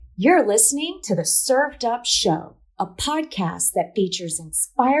You're listening to the Served Up Show, a podcast that features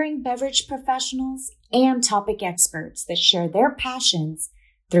inspiring beverage professionals and topic experts that share their passions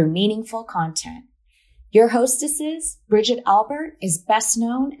through meaningful content. Your hostesses, Bridget Albert, is best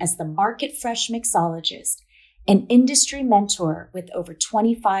known as the Market Fresh Mixologist, an industry mentor with over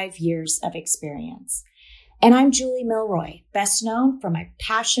 25 years of experience. And I'm Julie Milroy, best known for my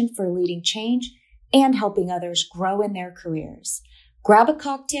passion for leading change and helping others grow in their careers. Grab a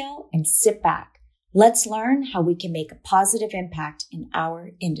cocktail and sit back. Let's learn how we can make a positive impact in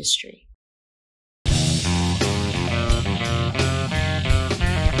our industry.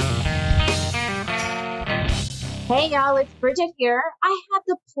 Hey y'all, it's Bridget here. I had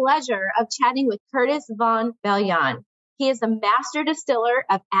the pleasure of chatting with Curtis van Biljon. He is a master distiller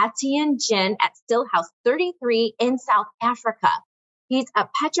of Attian Gin at Stillhouse 33 in South Africa. He's a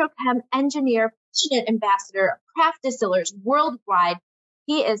petrochem engineer, passionate ambassador of craft distillers worldwide.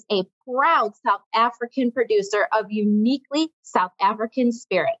 He is a proud South African producer of uniquely South African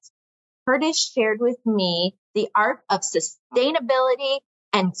spirits. Curtis shared with me the art of sustainability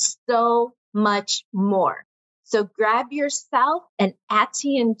and so much more. So grab yourself an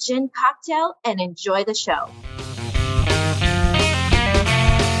Attian Gin cocktail and enjoy the show.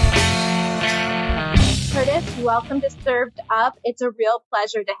 Curtis, welcome to Served Up. It's a real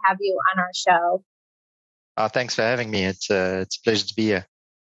pleasure to have you on our show. Thanks for having me. It's a pleasure to be here.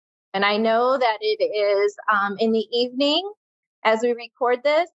 And I know that it is in the evening as we record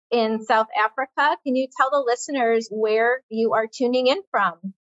this in South Africa. Can you tell the listeners where you are tuning in from?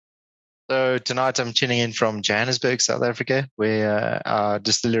 So tonight I'm tuning in from Johannesburg, South Africa, where our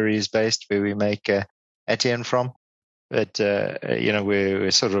distillery is based, where we make Attian from. But,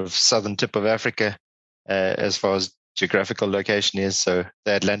 we're sort of southern tip of Africa as far as geographical location is. So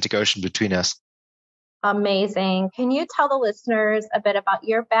the Atlantic Ocean between us. Amazing. Can you tell the listeners a bit about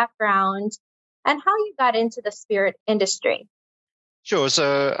your background and how you got into the spirit industry? Sure.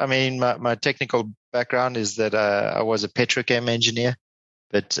 So, my technical background is that I was a petrochem engineer.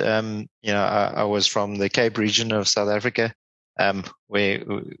 But, I was from the Cape region of South Africa, where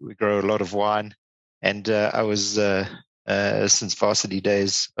we grow a lot of wine. And I was, since varsity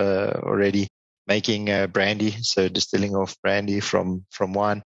days, already making brandy, so distilling off brandy from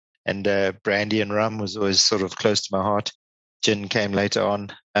wine. And brandy and rum was always sort of close to my heart. Gin came later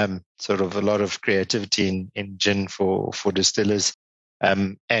on, sort of a lot of creativity in gin for distillers.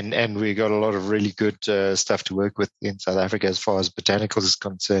 And we got a lot of really good stuff to work with in South Africa as far as botanicals is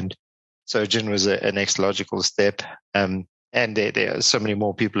concerned. So gin was a next logical step. And there are so many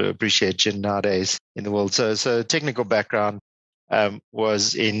more people who appreciate gin nowadays in the world. So technical background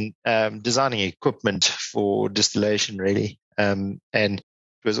was in designing equipment for distillation, really. And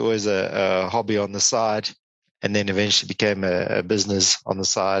it was always a hobby on the side, and then eventually became a business on the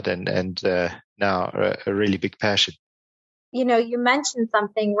side, and now a really big passion. You know, you mentioned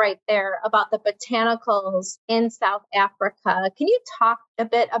something right there about the botanicals in South Africa. Can you talk a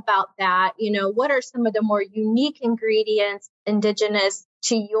bit about that? You know, what are some of the more unique ingredients indigenous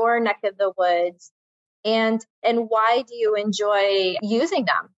to your neck of the woods? And why do you enjoy using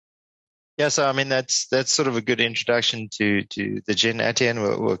them? Yeah, so that's sort of a good introduction to the gin Attian.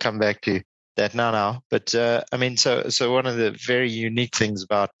 We'll come back to that now. But so one of the very unique things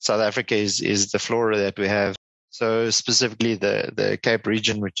about South Africa is the flora that we have. So specifically the Cape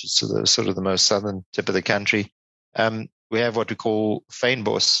region, which is sort of the most southern tip of the country, we have what we call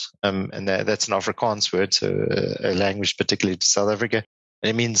fynbos, and that's an Afrikaans word, so a language particularly to South Africa. And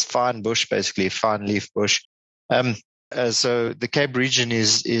it means fine bush, basically fine leaf bush. So the Cape region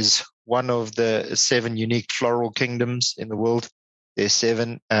is one of the 7 unique floral kingdoms in the world. There's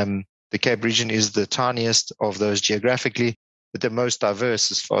 7. The Cape region is the tiniest of those geographically, but the most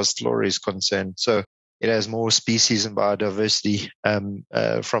diverse as far as flora is concerned. So it has more species and biodiversity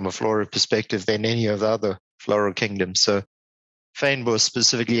from a flora perspective than any of the other floral kingdoms. So fynbos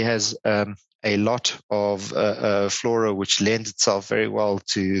specifically has a lot of flora which lends itself very well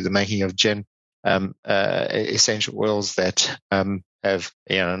to the making of gin, essential oils that have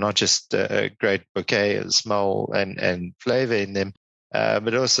not just a great bouquet, smell and flavor in them,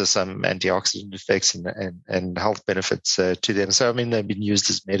 but also some antioxidant effects and health benefits to them. So, they've been used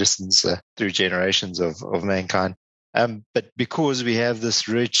as medicines through generations of mankind. But because we have this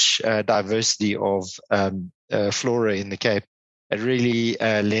rich diversity of flora in the Cape, it really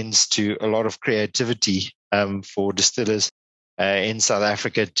lends to a lot of creativity for distillers in South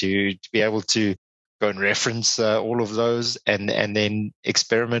Africa to be able to go and reference all of those and then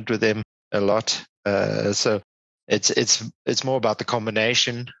experiment with them a lot. So it's more about the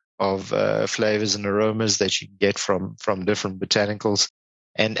combination of flavors and aromas that you can get from different botanicals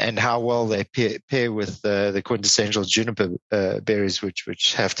and how well they pair with the quintessential juniper berries,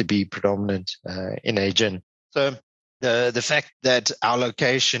 which have to be predominant in a gin. So the fact that our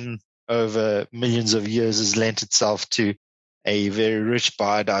location over millions of years has lent itself to a very rich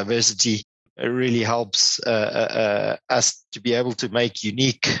biodiversity, it really helps us to be able to make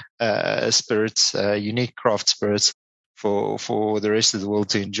unique spirits, unique craft spirits for the rest of the world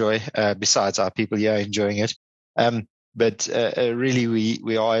to enjoy, besides our people here enjoying it. But really,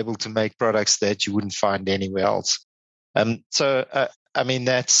 we are able to make products that you wouldn't find anywhere else. So I mean,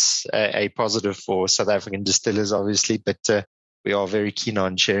 that's a positive for South African distillers, obviously, but we are very keen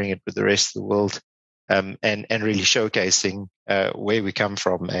on sharing it with the rest of the world, and really showcasing where we come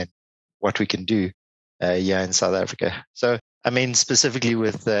from and what we can do here in South Africa. So, I mean, specifically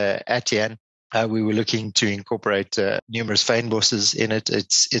with Atienne, we were looking to incorporate numerous fynbosses in it.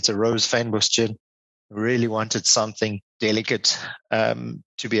 It's a rose fynbos gin. Really wanted something delicate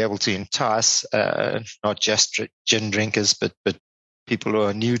to be able to entice not just gin drinkers, but people who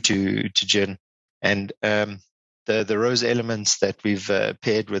are new to gin. And the rose elements that we've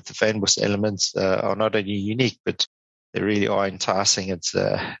paired with the fynbos elements are not only unique, but they really are enticing. It's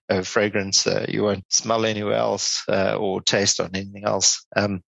a fragrance you won't smell anywhere else or taste on anything else.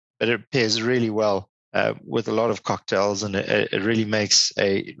 But it pairs really well with a lot of cocktails, and it really makes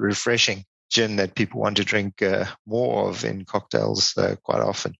a refreshing gin that people want to drink more of in cocktails quite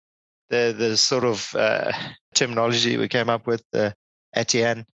often. The sort of terminology we came up with,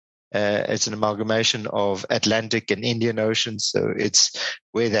 Atienne, it's an amalgamation of Atlantic and Indian Oceans. So it's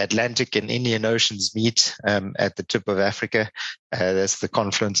where the Atlantic and Indian Oceans meet at the tip of Africa. That's the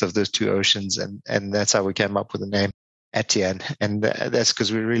confluence of those two oceans. And that's how we came up with the name Atienne. And that's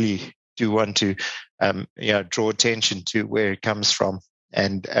because we really do want to draw attention to where it comes from.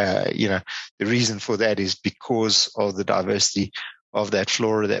 And, the reason for that is because of the diversity of that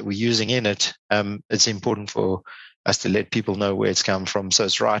flora that we're using in it. It's important for us to let people know where it's come from. So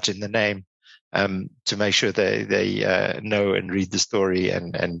it's right in the name, to make sure they know and read the story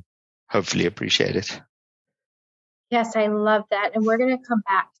and hopefully appreciate it. Yes, I love that. And we're going to come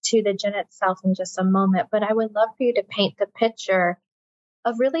back to the gin itself in just a moment, but I would love for you to paint the picture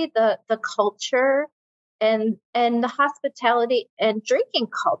of really the culture and the hospitality and drinking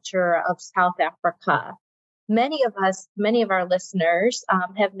culture of South Africa. Many of our listeners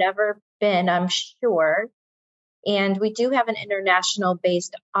have never been, I'm sure, and we do have an international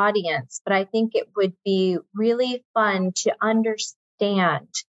based audience, but I think it would be really fun to understand,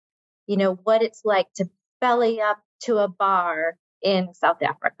 what it's like to belly up to a bar in South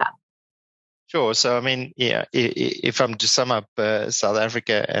Africa. Sure. So, I mean, if I'm to sum up South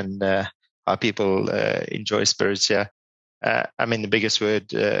Africa and how people enjoy spirits here, I mean, the biggest word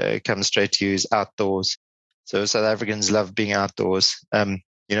comes straight to you is outdoors. So South Africans love being outdoors.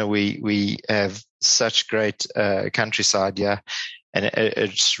 We have such great countryside here, and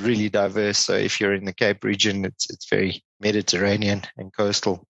it's really diverse. So if you're in the Cape region, it's very Mediterranean and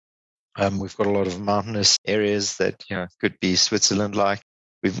coastal. We've got a lot of mountainous areas that could be Switzerland-like.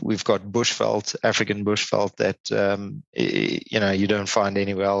 We've got bushveld, African bushveld that you don't find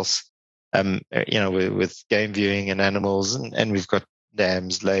anywhere else. With game viewing and animals, and we've got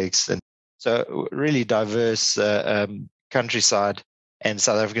dams, lakes, and so really diverse countryside. And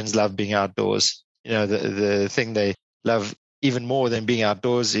South Africans love being outdoors. The thing they love even more than being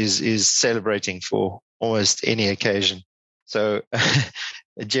outdoors is celebrating for almost any occasion. So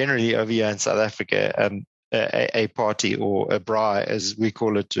generally over here in South Africa, a party or a braai, as we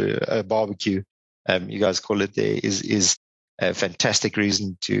call it, a barbecue, you guys call it there, is a fantastic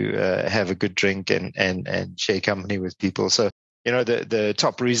reason to have a good drink and share company with people. So, the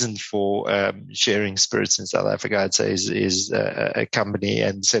top reason for sharing spirits in South Africa, I'd say, is a company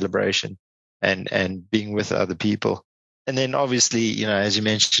and celebration and being with other people. And then obviously, as you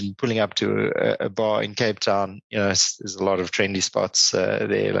mentioned, pulling up to a bar in Cape Town, there's a lot of trendy spots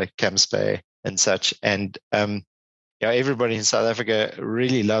there like Camps Bay and such. And everybody in South Africa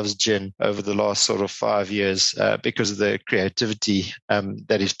really loves gin over the last sort of 5 years because of the creativity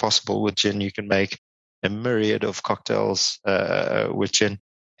that is possible with gin. You can make a myriad of cocktails with gin,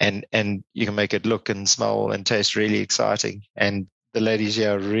 and you can make it look and smell and taste really exciting. And the ladies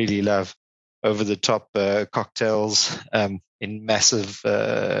here really love over-the-top cocktails in massive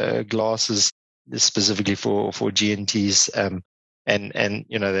glasses, specifically for G&Ts. And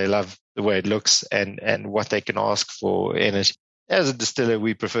they love the way it looks and what they can ask for in it. As a distiller,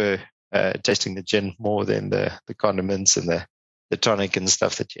 we prefer tasting the gin more than the condiments and the tonic and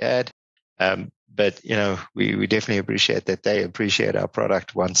stuff that you add. But we definitely appreciate that they appreciate our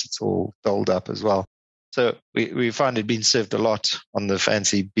product once it's all doled up as well. So we find it being served a lot on the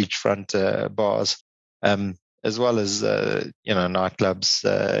fancy beachfront bars, as well as nightclubs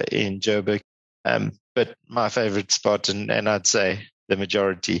in Joburg. But my favorite spot, and I'd say the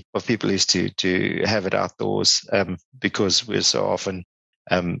majority of people, is to have it outdoors, because we're so often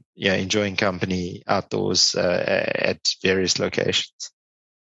enjoying company outdoors at various locations.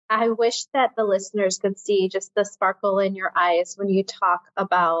 I wish that the listeners could see just the sparkle in your eyes when you talk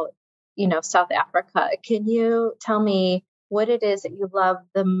about, South Africa. Can you tell me what it is that you love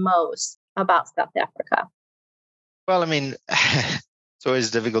the most about South Africa? Well, I mean, it's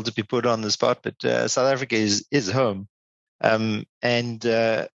always difficult to be put on the spot, but South Africa is home. And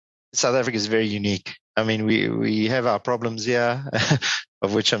South Africa is very unique. I mean, we have our problems here,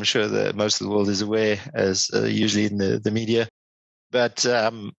 of which I'm sure that most of the world is aware, as usually in the media. But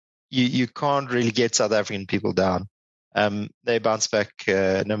you can't really get South African people down. They bounce back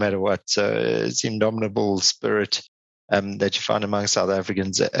no matter what. So it's indomitable spirit that you find among South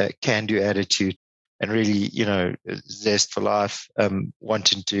Africans, a can-do attitude, and really, zest for life,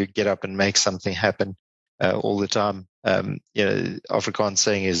 wanting to get up and make something happen all the time. Afrikaans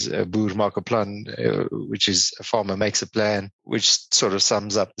saying is boer maak 'n plan, which is a farmer makes a plan, which sort of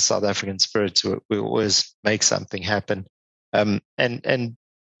sums up the South African spirit. So we always make something happen. And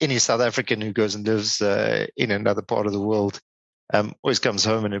any South African who goes and lives in another part of the world always comes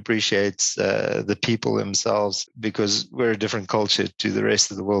home and appreciates the people themselves, because we're a different culture to the rest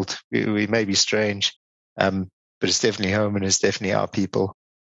of the world. We may be strange, but it's definitely home, and it's definitely our people.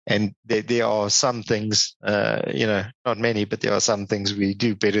 And there are some things, not many, but there are some things we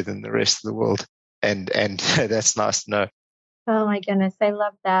do better than the rest of the world. And that's nice to know. Oh my goodness, I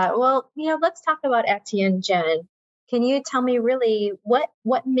love that. Well, let's talk about Etienne Gin. Can you tell me really what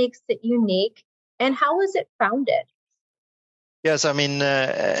makes it unique, and how was it founded? Yes, I mean,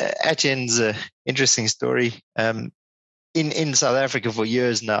 Etienne's an interesting story. In South Africa for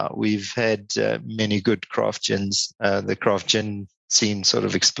years now, we've had many good craft gins. The craft gin scene sort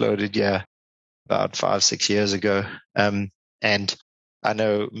of exploded, about 5-6 years ago. And I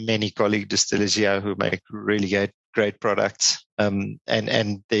know many colleague distillers here who make really great products. And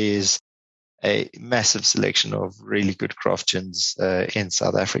there's a massive selection of really good craft gins in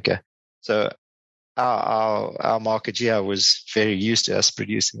South Africa. So our market here was very used to us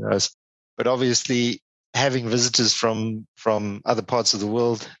producing those. But obviously, having visitors from other parts of the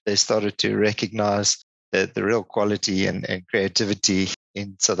world, they started to recognize the real quality and creativity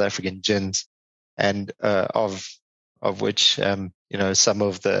in South African gins, and of which some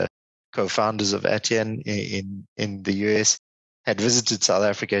of the co-founders of Etienne in the US had visited South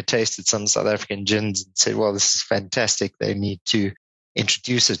Africa, tasted some South African gins, and said, "Well, this is fantastic. They need to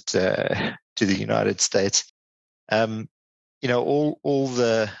introduce it to the United States." All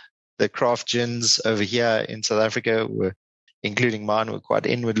the craft gins over here in South Africa were, including mine, were quite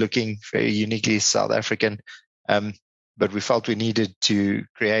inward-looking, very uniquely South African. But we felt we needed to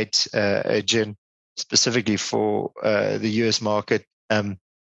create a gin specifically for the US market,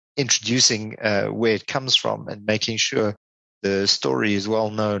 introducing where it comes from and making sure the story is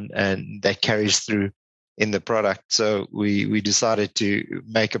well known and that carries through in the product. So we decided to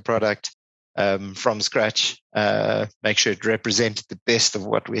make a product from scratch, make sure it represented the best of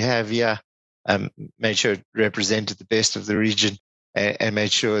what we have here, made sure it represented the best of the region, and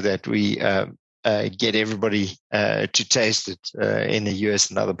made sure that we get everybody to taste it in the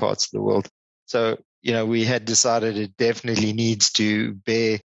US and other parts of the world. So, we had decided it definitely needs to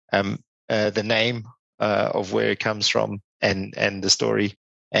bear the name of where it comes from and the story.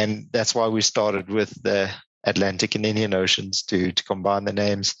 And that's why we started with the Atlantic and Indian Oceans to combine the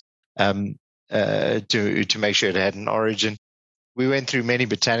names, to make sure it had an origin. We went through many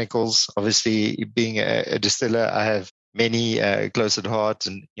botanicals. Obviously, being a distiller, I have many close at heart,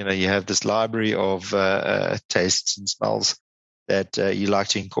 and you have this library of tastes and smells that you like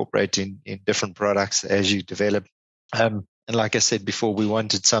to incorporate in different products as you develop. And like I said before, we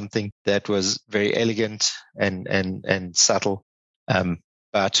wanted something that was very elegant and subtle,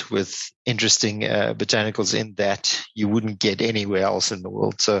 but with interesting botanicals in that you wouldn't get anywhere else in the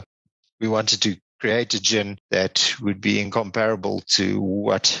world. So we wanted to create a gin that would be incomparable to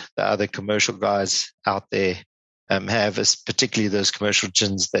what the other commercial guys out there have, as particularly those commercial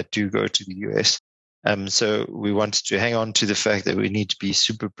gins that do go to the US. So we wanted to hang on to the fact that we need to be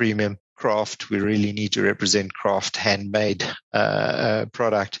super premium craft. We really need to represent craft, handmade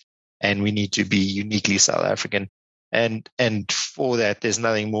product, and we need to be uniquely South African. And for that, there's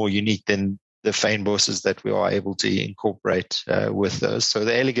nothing more unique than the fynbosses that we are able to incorporate with those. So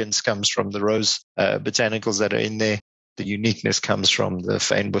the elegance comes from the rose botanicals that are in there. The uniqueness comes from the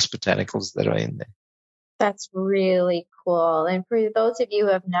fynbos botanicals that are in there. That's really cool. And for those of you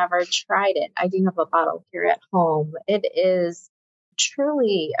who have never tried it, I do have a bottle here at home. It is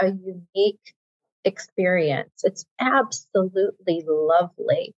truly a unique experience. It's absolutely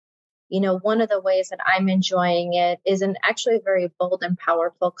lovely. One of the ways that I'm enjoying it is an actually very bold and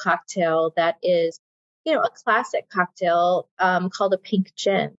powerful cocktail that is, a classic cocktail called a pink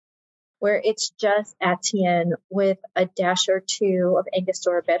gin, where it's just Etienne with a dash or two of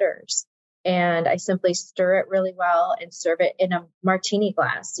Angostura bitters. And I simply stir it really well and serve it in a martini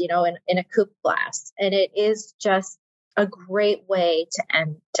glass, in a coupe glass. And it is just a great way to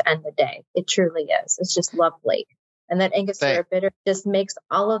end the day. It truly is. It's just lovely. And that Angostura bitter just makes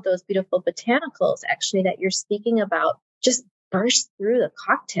all of those beautiful botanicals actually that you're speaking about just burst through the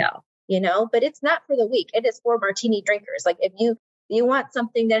cocktail, but it's not for the weak. It is for martini drinkers. Like if you want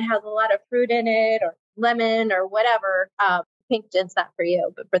something that has a lot of fruit in it or lemon or whatever, pink gin's not for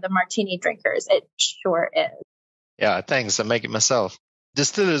you, but for the martini drinkers, it sure is. Yeah, thanks. I make it myself.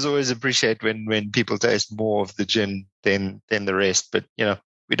 Distillers always appreciate when people taste more of the gin than the rest, but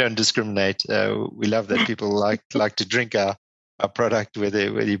we don't discriminate. We love that people like to drink our product,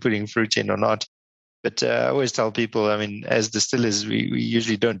 whether you're putting fruit in or not. But I always tell people, I mean, as distillers, we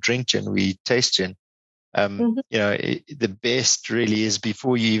usually don't drink gin, we taste gin. The best really is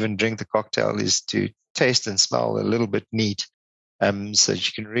before you even drink the cocktail is to taste and smell a little bit neat, so that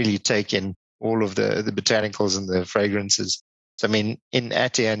you can really take in all of the botanicals and the fragrances. So, I mean, in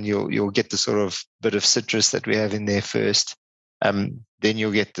Etienne, you'll get the sort of bit of citrus that we have in there first. Then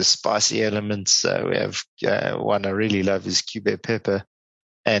you'll get the spicy elements. We have one I really love is Cubeb pepper,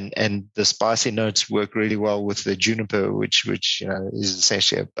 and the spicy notes work really well with the juniper, which is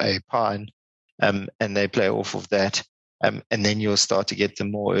essentially a pine. And they play off of that. And then you'll start to get the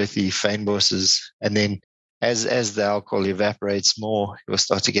more earthy fynbosses. And then as the alcohol evaporates more, you'll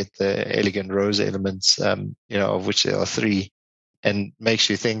start to get the elegant rose elements, of which there are 3. And makes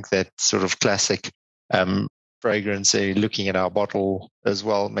you think that sort of classic fragrance, looking at our bottle as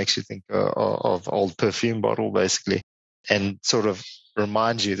well, makes you think of old perfume bottle, basically. And sort of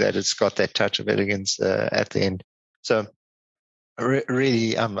reminds you that it's got that touch of elegance at the end. So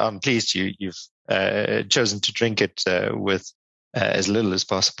really, I'm pleased you've chosen to drink it with as little as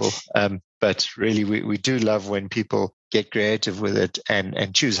possible. But really, we do love when people get creative with it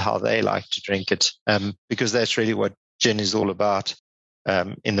and choose how they like to drink it, because that's really what gin is all about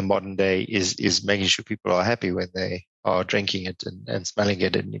in the modern day, is making sure people are happy when they are drinking it and smelling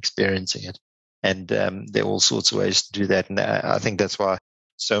it and experiencing it. And there are all sorts of ways to do that. And I think that's why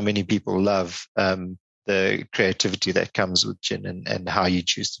so many people love the creativity that comes with gin and how you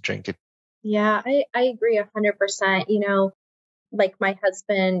choose to drink it. Yeah, I agree 100%. Like my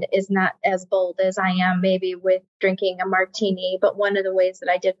husband is not as bold as I am maybe with drinking a martini, but one of the ways that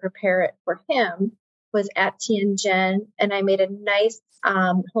I did prepare it for him was Etienne gin. And I made a nice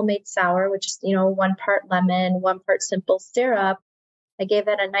homemade sour, which is, 1 part lemon, 1 part simple syrup. I gave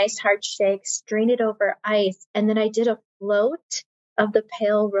that a nice hard shake, strained it over ice, and then I did a float of the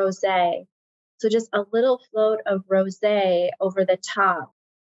pale rosé. So just a little float of rosé over the top,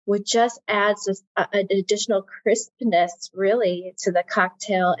 which just adds an additional crispness really to the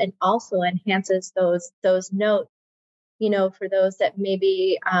cocktail and also enhances those notes, for those that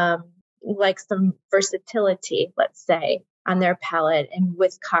maybe like some versatility, let's say, on their palate and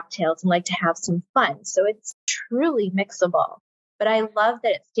with cocktails and like to have some fun. So it's truly mixable. But I love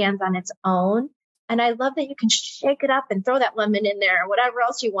that it stands on its own. And I love that you can shake it up and throw that lemon in there or whatever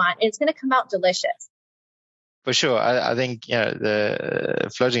else you want. And it's going to come out delicious. For sure. I think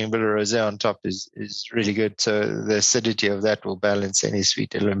the floating a bit of rosé on top is really good. So the acidity of that will balance any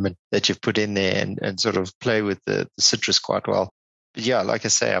sweet element that you've put in there and sort of play with the citrus quite well. But yeah, like I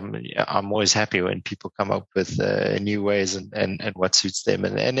say, I'm always happy when people come up with new ways and what suits them.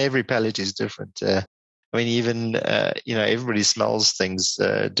 And every palate is different. I mean, even, everybody smells things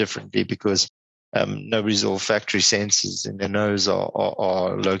differently because nobody's olfactory senses in their nose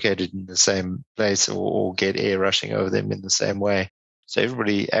are located in the same place or get air rushing over them in the same way. So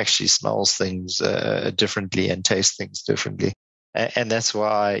everybody actually smells things differently and tastes things differently. And that's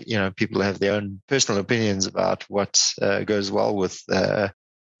why, people have their own personal opinions about what goes well with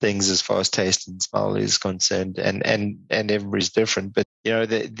things as far as taste and smell is concerned. And everybody's different. But,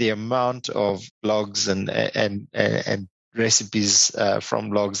 the amount of blogs and recipes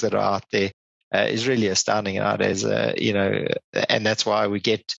from blogs that are out there is really astounding nowadays, and that's why we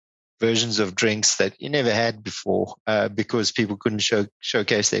get versions of drinks that you never had before because people couldn't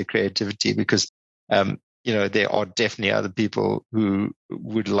showcase their creativity because, there are definitely other people who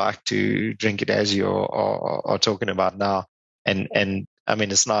would like to drink it as you are talking about now and I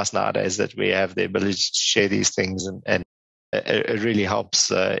mean, it's nice nowadays that we have the ability to share these things, and it really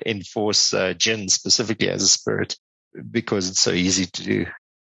helps enforce gin specifically as a spirit because it's so easy to do.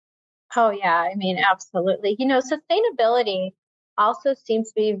 Oh, yeah. I mean, absolutely. Sustainability also seems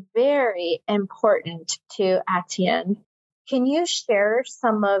to be very important to Atienne. Can you share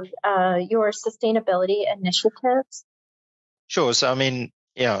some of your sustainability initiatives? Sure. So, I mean,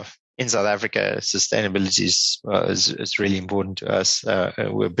 in South Africa, sustainability is really important to us.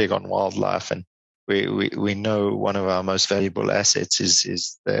 We're big on wildlife, and we know one of our most valuable assets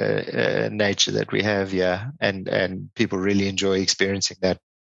is the nature that we have here, and people really enjoy experiencing that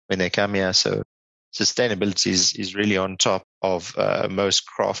when they come here. So sustainability is really on top of most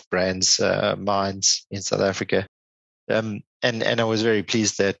craft brands' minds in South Africa. And I was very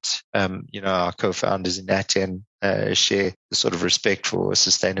pleased that our co-founders in Atienne share the sort of respect for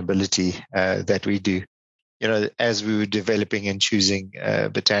sustainability that we do. As we were developing and choosing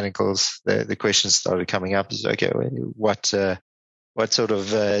botanicals, the questions started coming up: is okay, what sort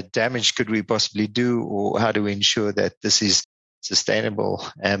of damage could we possibly do, or how do we ensure that this is sustainable?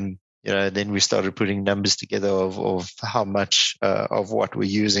 And then we started putting numbers together of how much of what we're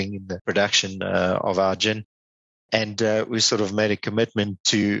using in the production of our gin. And we sort of made a commitment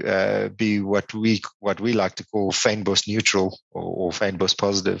to be what we like to call fynbos neutral or fynbos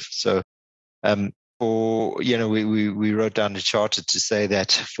positive. So, we wrote down a charter to say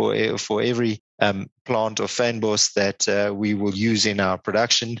that for every plant of fynbos that we will use in our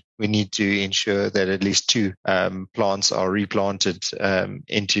production, we need to ensure that at least 2 plants are replanted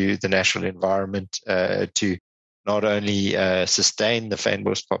into the natural environment to not only sustain the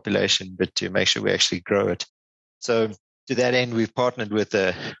fynbos population, but to make sure we actually grow it. So to that end, we've partnered with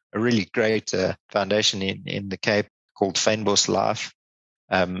a really great foundation in the Cape called Fynbos Life.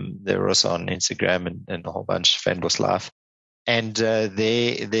 They're also on Instagram and a whole bunch, Fynbos Life. And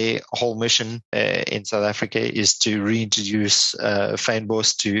their whole mission in South Africa is to reintroduce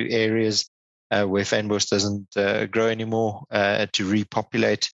fynbos to areas where fynbos doesn't grow anymore, to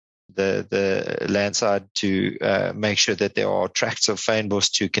repopulate the landside, to make sure that there are tracts of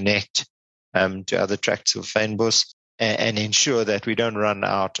fynbos to connect to other tracts of fynbos, and ensure that we don't run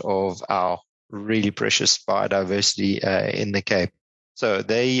out of our really precious biodiversity in the Cape. So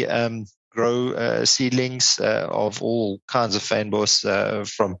they grow seedlings of all kinds of fynbos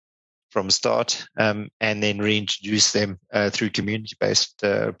from start, and then reintroduce them through community-based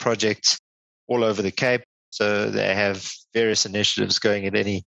projects all over the Cape. So they have various initiatives going at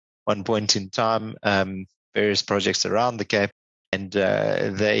any one point in time, various projects around the Cape. And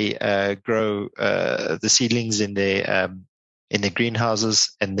they grow the seedlings in their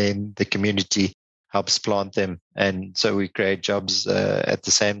greenhouses, and then the community helps plant them. And so we create jobs at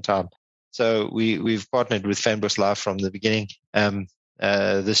the same time. So we've partnered with Fynbos Life from the beginning.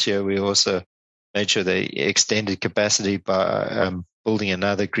 This year we also made sure they extended capacity by building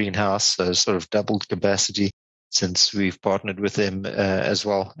another greenhouse, so sort of doubled capacity since we've partnered with them as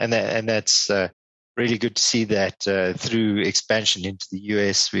well. And that's really good to see that through expansion into the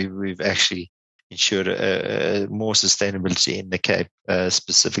US, we've actually ensured more sustainability in the Cape,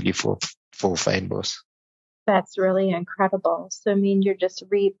 specifically for fynbos. That's really incredible. So, I mean, you're just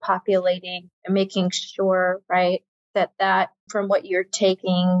repopulating and making sure, right, that from what you're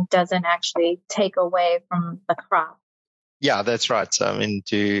taking doesn't actually take away from the crop. Yeah, that's right. So, I mean,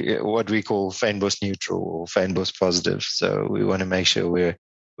 to what we call fynbos neutral or fynbos positive. So we want to make sure we're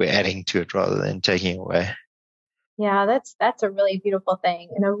adding to it rather than taking away. Yeah, that's a really beautiful thing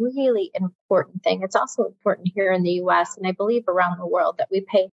and a really important thing. It's also important here in the US and I believe around the world that we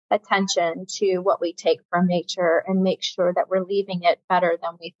pay attention to what we take from nature and make sure that we're leaving it better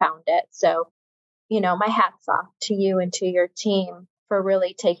than we found it. So, my hat's off to you and to your team for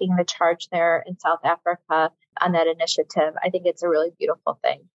really taking the charge there in South Africa on that initiative. I think it's a really beautiful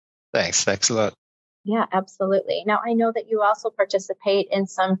thing. Thanks a lot. Yeah, absolutely. Now, I know that you also participate in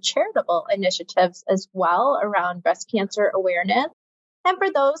some charitable initiatives as well around breast cancer awareness. And for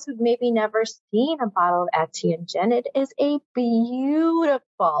those who've maybe never seen a bottle of Atienne Gin, it is a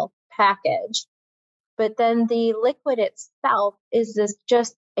beautiful package. But then the liquid itself is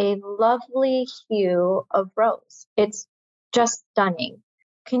just a lovely hue of rose. It's just stunning.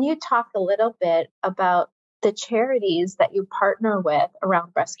 Can you talk a little bit about the charities that you partner with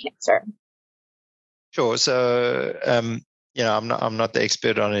around breast cancer? Sure. So, I'm not the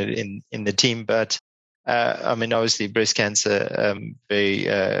expert on it in the team, but I mean, obviously, breast cancer,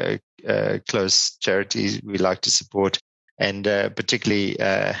 very close charities we like to support, and particularly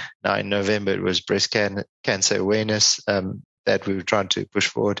now in November it was breast cancer awareness that we were trying to push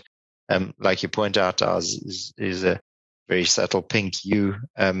forward. Like you point out, ours is a very subtle pink hue,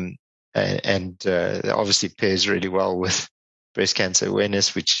 and obviously pairs really well with breast cancer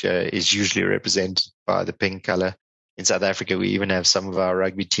awareness, which is usually represented by the pink color. In South Africa, we even have some of our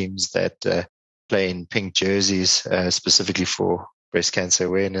rugby teams that play in pink jerseys specifically for breast cancer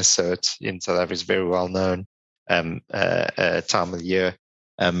awareness. So it's in South Africa, it's very well known time of the year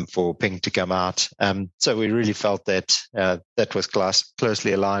for pink to come out. So we really felt that that was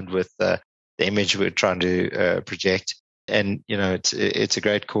closely aligned with the image we're trying to project. And, it's a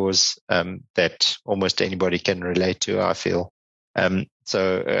great cause that almost anybody can relate to, I feel.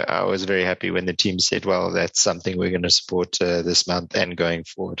 So I was very happy when the team said, well, that's something we're going to support this month and going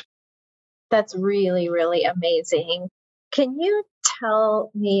forward. That's really, really amazing. Can you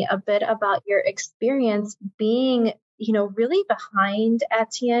tell me a bit about your experience being, really behind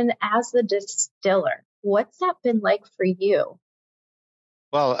Etienne as the distiller? What's that been like for you?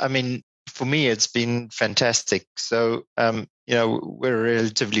 Well, for me, it's been fantastic. So, we're a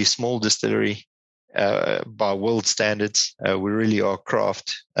relatively small distillery by world standards. We really are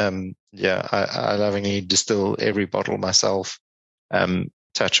craft. I lovingly distill every bottle myself,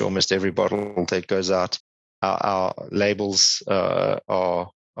 touch almost every bottle that goes out. Our labels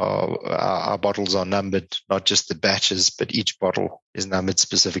our bottles are numbered, not just the batches, but each bottle is numbered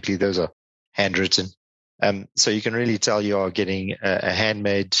specifically. Those are handwritten. So you can really tell you are getting a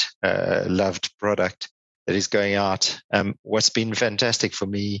handmade, loved product that is going out. What's been fantastic for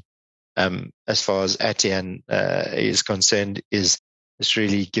me, as far as Etienne is concerned, is it's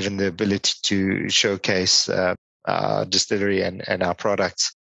really given the ability to showcase our distillery and our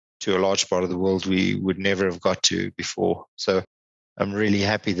products to a large part of the world we would never have got to before. So I'm really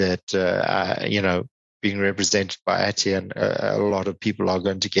happy that, being represented by Etienne, a lot of people are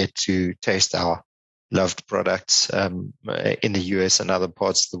going to get to taste our loved products in the US and other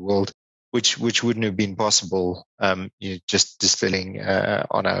parts of the world, which wouldn't have been possible just distilling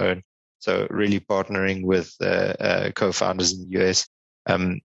on our own. So really partnering with co-founders in the US,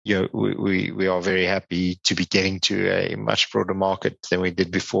 we are very happy to be getting to a much broader market than we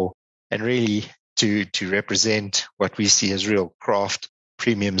did before, and really to represent what we see as real craft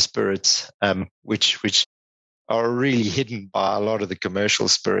premium spirits, which are really hidden by a lot of the commercial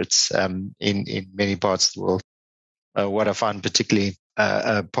spirits in many parts of the world. What I find particularly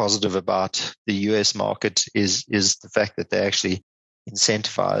positive about the US market is the fact that they actually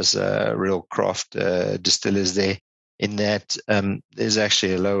incentivize real craft distillers there, in that there's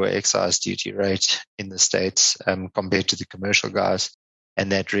actually a lower excise duty rate in the States compared to the commercial guys.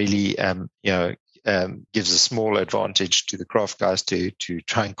 And that really, gives a small advantage to the craft guys to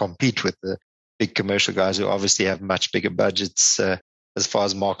try and compete with the big commercial guys who obviously have much bigger budgets. As far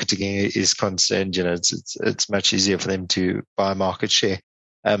as marketing is concerned, it's much easier for them to buy market share.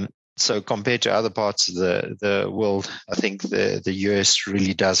 So compared to other parts of the world, I think the US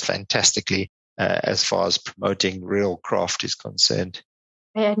really does fantastically as far as promoting real craft is concerned.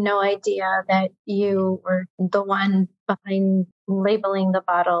 I had no idea that you were the one behind labeling the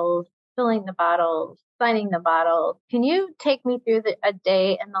bottles, filling the bottles, signing the bottles. Can you take me through a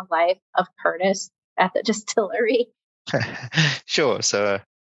day in the life of Curtis at the distillery? Sure. So,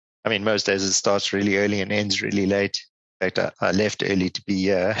 most days it starts really early and ends really late. In fact, I left early to be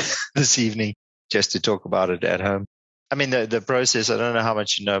here this evening just to talk about it at home. The process, I don't know how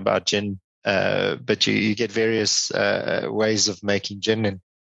much you know about gin, but you get various ways of making gin,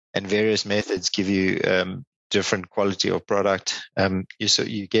 and various methods give you different quality of product.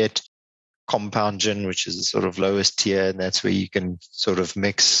 You get compound gin, which is the sort of lowest tier, and that's where you can sort of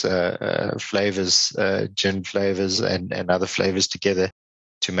mix flavors, gin flavors and other flavors together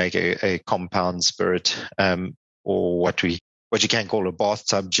to make a compound spirit, or what you can call a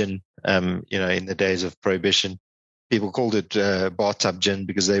bathtub gin. In the days of prohibition, people called it bathtub gin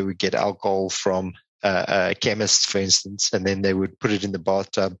because they would get alcohol from chemists, for instance, and then they would put it in the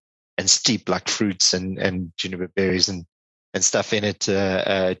bathtub and steep like fruits and juniper berries and stuff in it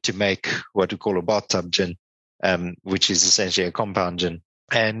to make what we call a bathtub gin, which is essentially a compound gin.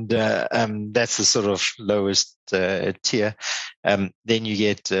 And that's the sort of lowest tier. Then you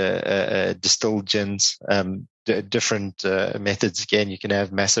get distilled gins, different methods. Again, you can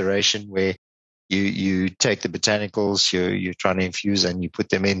have maceration where you take the botanicals you're trying to infuse and you put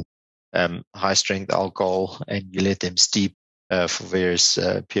them in high strength alcohol and you let them steep for various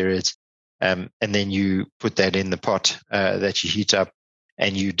periods. And then you put that in the pot that you heat up,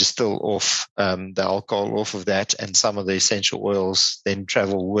 and you distill off the alcohol off of that, and some of the essential oils then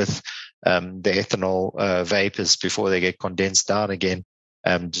travel with the ethanol vapors before they get condensed down again,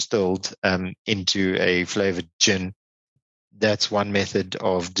 distilled into a flavored gin. That's one method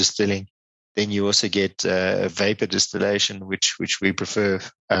of distilling. then you also get vapor distillation, which we prefer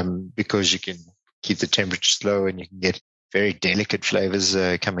because you can keep the temperature low and you can get very delicate flavors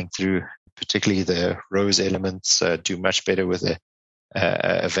coming through. Particularly the rose elements do much better with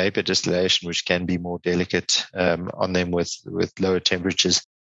a vapor distillation, which can be more delicate on them with lower temperatures.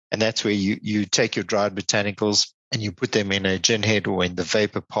 And that's where you take your dried botanicals and you put them in a gin head or in the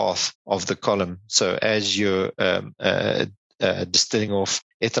vapor path of the column. So as you're distilling off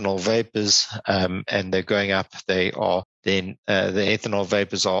ethanol vapors and they're going up, they are then the ethanol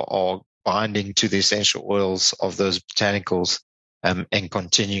vapors are binding to the essential oils of those botanicals and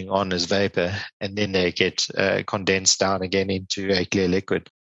continuing on as vapor, and then they get condensed down again into a clear liquid.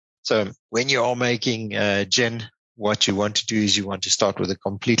 So when you are making gin, what you want to do is you want to start with a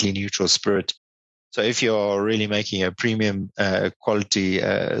completely neutral spirit. So if you're really making a premium quality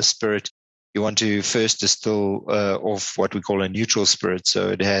spirit, you want to first distill off what we call a neutral spirit. So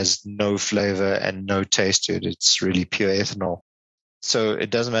it has no flavor and no taste to it. It's really pure ethanol. So it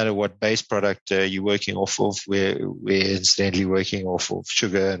doesn't matter what base product you're working off of. We're incidentally working off of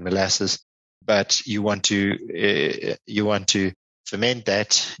sugar and molasses, but you want to ferment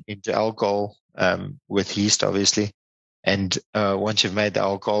that into alcohol with yeast, obviously. And once you've made the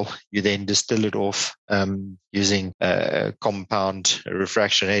alcohol, you then distill it off using compound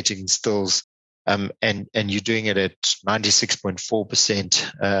refractionating stills, and you're doing it at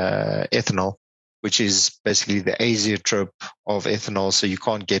 96.4% ethanol, which is basically the azeotrope of ethanol. So you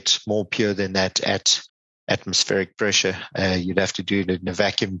can't get more pure than that at atmospheric pressure. You'd have to do it in a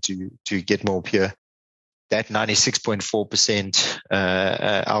vacuum to get more pure. That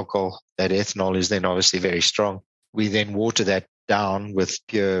 96.4% alcohol, that ethanol, is then obviously very strong. We then water that down with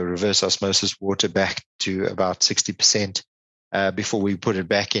pure reverse osmosis water back to about 60% before we put it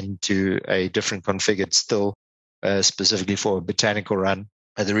back into a different configured still, specifically for a botanical run.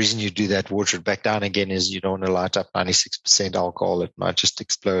 The reason you do that, water it back down again, is you don't want to light up 96% alcohol. It might just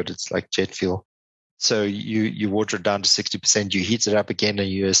explode. It's like jet fuel. So you water it down to 60%, you heat it up again, and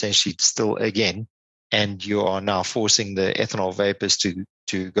you essentially distill again. And you are now forcing the ethanol vapors to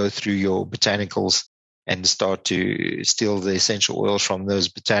go through your botanicals and start to steal the essential oils from those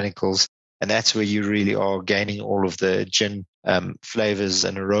botanicals. And that's where you really are gaining all of the gin flavors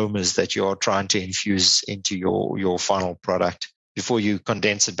and aromas that you are trying to infuse into your final product before you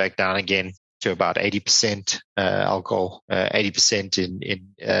condense it back down again to about 80% alcohol. 80%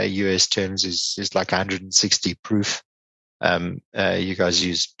 in US terms is like 160 proof. You guys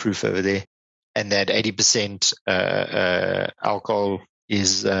use proof over there. And that 80% alcohol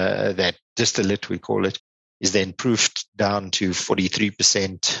is that distillate, we call it, is then proofed down to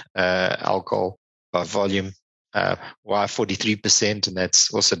 43% alcohol by volume. Why 43%? And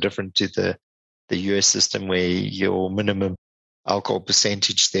that's also different to the US system, where your minimum alcohol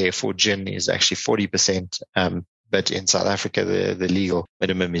percentage there for gin is actually 40%. But in South Africa, the legal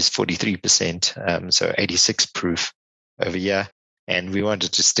minimum is 43%. So 86 proof over here. And we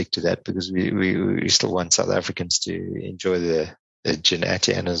wanted to stick to that because we still want South Africans to enjoy the gin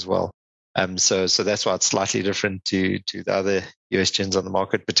Atienne as well. So that's why it's slightly different to the other US gins on the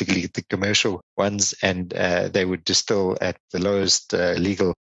market, particularly the commercial ones. And they would distill at the lowest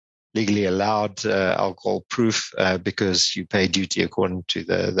legally allowed alcohol proof because you pay duty according to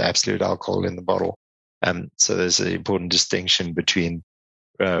the absolute alcohol in the bottle. So there's an important distinction between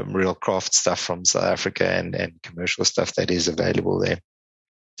real craft stuff from South Africa and commercial stuff that is available there.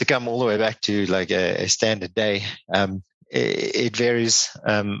 To come all the way back to like a standard day, it varies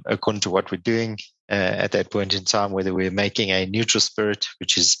according to what we're doing at that point in time, whether we're making a neutral spirit,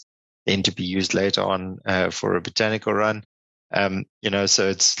 which is then to be used later on for a botanical run. So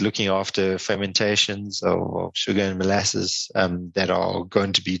it's looking after fermentations of sugar and molasses that are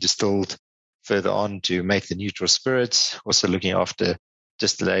going to be distilled further on to make the neutral spirits. Also looking after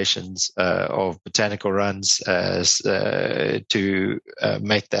distillations of botanical runs to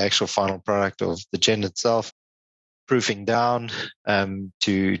make the actual final product of the gin itself, proofing down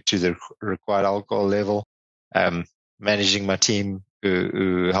to the required alcohol level, managing my team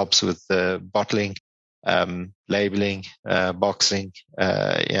who helps with the bottling, labeling, boxing,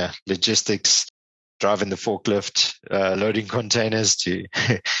 logistics, driving the forklift, loading containers to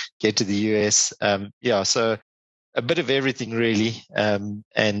get to the US. So a bit of everything really, and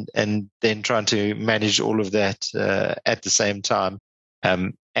then trying to manage all of that at the same time,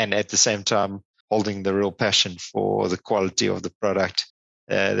 and at the same time holding the real passion for the quality of the product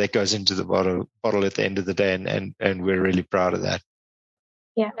that goes into the bottle at the end of the day, and we're really proud of that.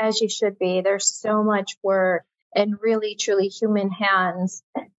 Yeah, as you should be. There's so much work and really, truly human hands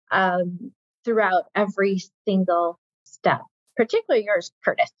throughout every single step, particularly yours,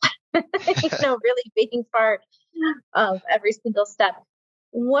 Curtis. really being part of every single step.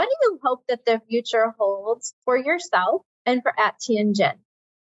 What do you hope that the future holds for yourself and for Atian Gin?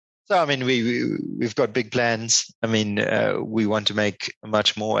 So, I mean, we've got big plans. I mean, we want to make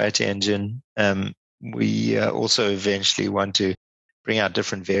much more Atian Gin. We also eventually want to bring out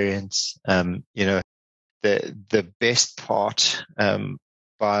different variants. The best part,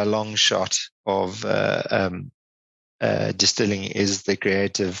 by a long shot, of distilling is the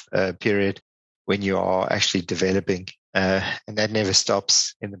creative period when you are actually developing, and that never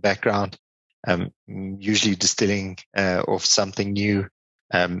stops in the background. Usually distilling off something new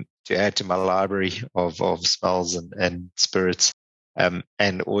to add to my library of smells and spirits,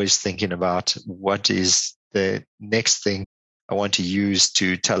 and always thinking about what is the next thing I want to use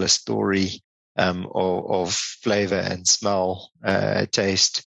to tell a story of flavor and smell,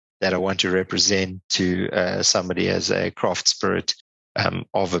 taste, that I want to represent to somebody as a craft spirit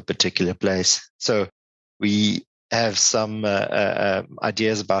of a particular place. So we have some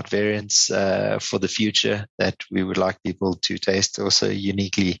ideas about variants for the future that we would like people to taste, also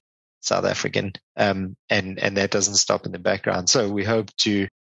uniquely South African, and that doesn't stop in the background. So we hope to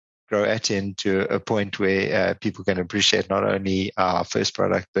grow Atian to a point where people can appreciate not only our first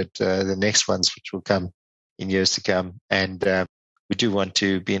product, but the next ones, which will come in years to come. And we do want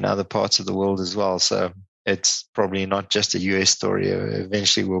to be in other parts of the world as well. So it's probably not just a US story.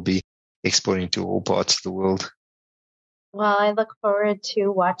 Eventually we'll be exporting to all parts of the world. Well, I look forward to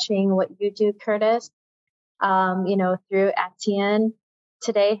watching what you do, Curtis, through Atian.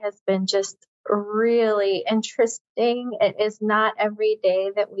 Today has been just really interesting. It is not every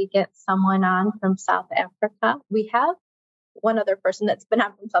day that we get someone on from South Africa. We have one other person that's been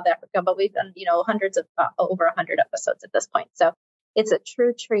on from South Africa, but we've done, hundreds of over 100 episodes at this point. So it's a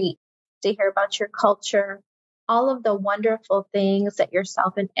true treat to hear about your culture, all of the wonderful things that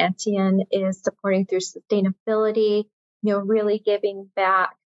yourself and Atian is supporting through sustainability, really giving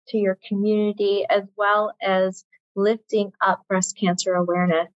back to your community, as well as lifting up breast cancer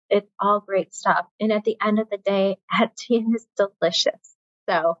awareness. It's all great stuff. And at the end of the day, Atian is delicious.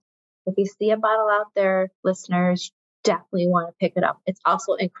 So if you see a bottle out there, listeners, definitely want to pick it up. It's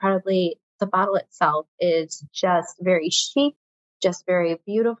also the bottle itself is just very chic, just very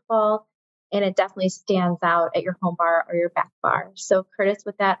beautiful, and it definitely stands out at your home bar or your back bar. So Curtis,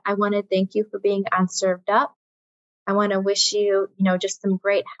 with that, I want to thank you for being on Served Up. I want to wish you, just some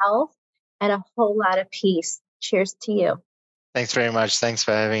great health and a whole lot of peace. Cheers to you. Thanks very much. Thanks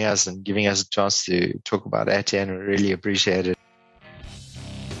for having us and giving us a chance to talk about Atian. We really appreciate it.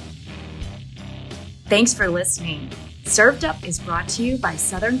 Thanks for listening. Served Up is brought to you by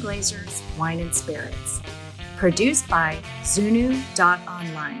Southern Glazers Wine and Spirits. Produced by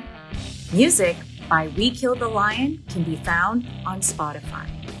Zunu.online. Music by We Killed the Lion can be found on Spotify.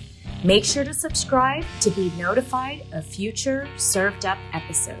 Make sure to subscribe to be notified of future Served Up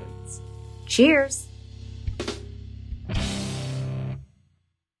episodes. Cheers!